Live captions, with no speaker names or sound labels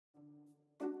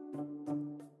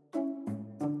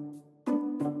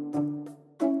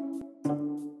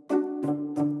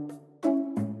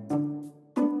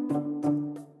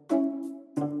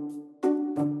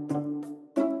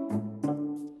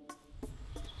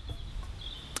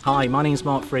Hi, my name's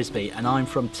Mark Frisbee and I'm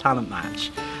from Talent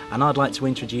Match, and I'd like to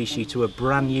introduce you to a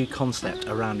brand new concept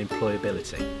around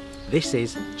employability. This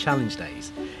is Challenge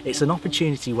Days. It's an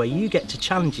opportunity where you get to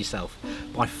challenge yourself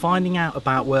by finding out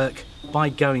about work, by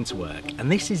going to work.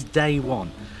 And this is day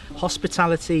one,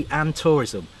 hospitality and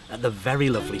tourism at the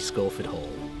very lovely Scalford Hall.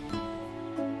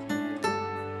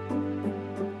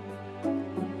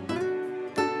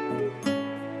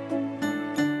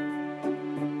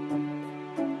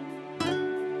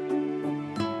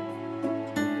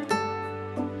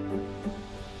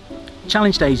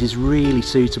 Challenge Days is really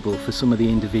suitable for some of the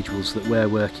individuals that we're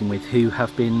working with who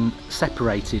have been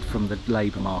separated from the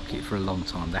labour market for a long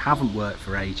time. They haven't worked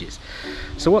for ages.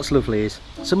 So what's lovely is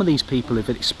some of these people have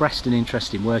expressed an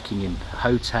interest in working in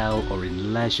hotel or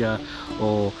in leisure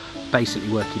or basically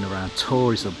working around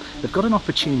tourism. They've got an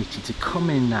opportunity to come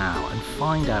in now and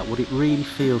find out what it really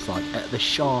feels like at the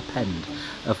sharp end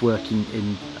of working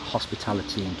in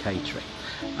hospitality and catering.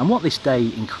 And what this day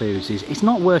includes is, it's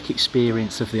not work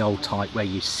experience of the old type where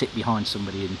you sit behind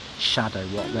somebody and shadow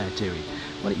what they're doing.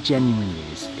 What it genuinely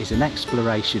is an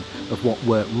exploration of what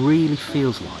work really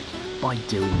feels like by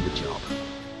doing the job.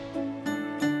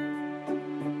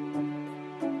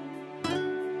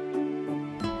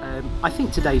 I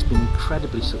think today's been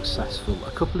incredibly successful.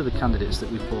 A couple of the candidates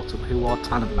that we've brought up who are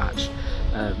Talent Match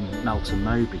Melton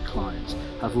Mowbray clients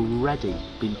have already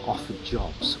been offered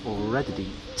jobs, or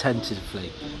already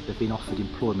tentatively they've been offered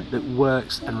employment that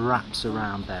works and wraps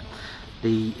around them.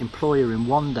 The employer in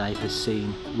one day has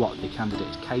seen what the candidate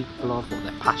is capable of, what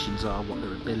their passions are, what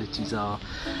their abilities are,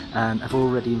 and have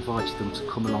already invited them to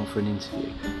come along for an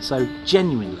interview. So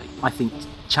genuinely, I think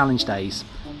Challenge Days,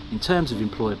 in terms of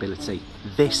employability,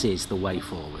 this is the way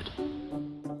forward.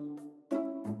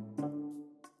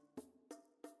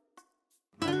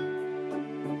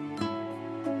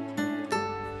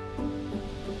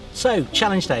 So,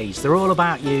 Challenge Days, they're all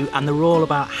about you, and they're all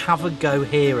about have-a-go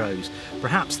heroes.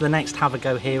 Perhaps the next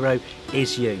have-a-go hero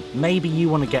is you. Maybe you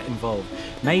want to get involved.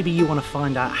 Maybe you want to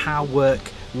find out how work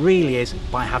really is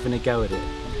by having a go at it.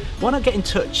 Why not get in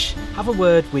touch, have a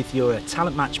word with your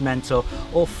Talent Match mentor,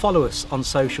 or follow us on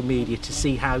social media to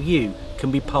see how you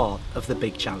can be part of the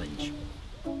big challenge.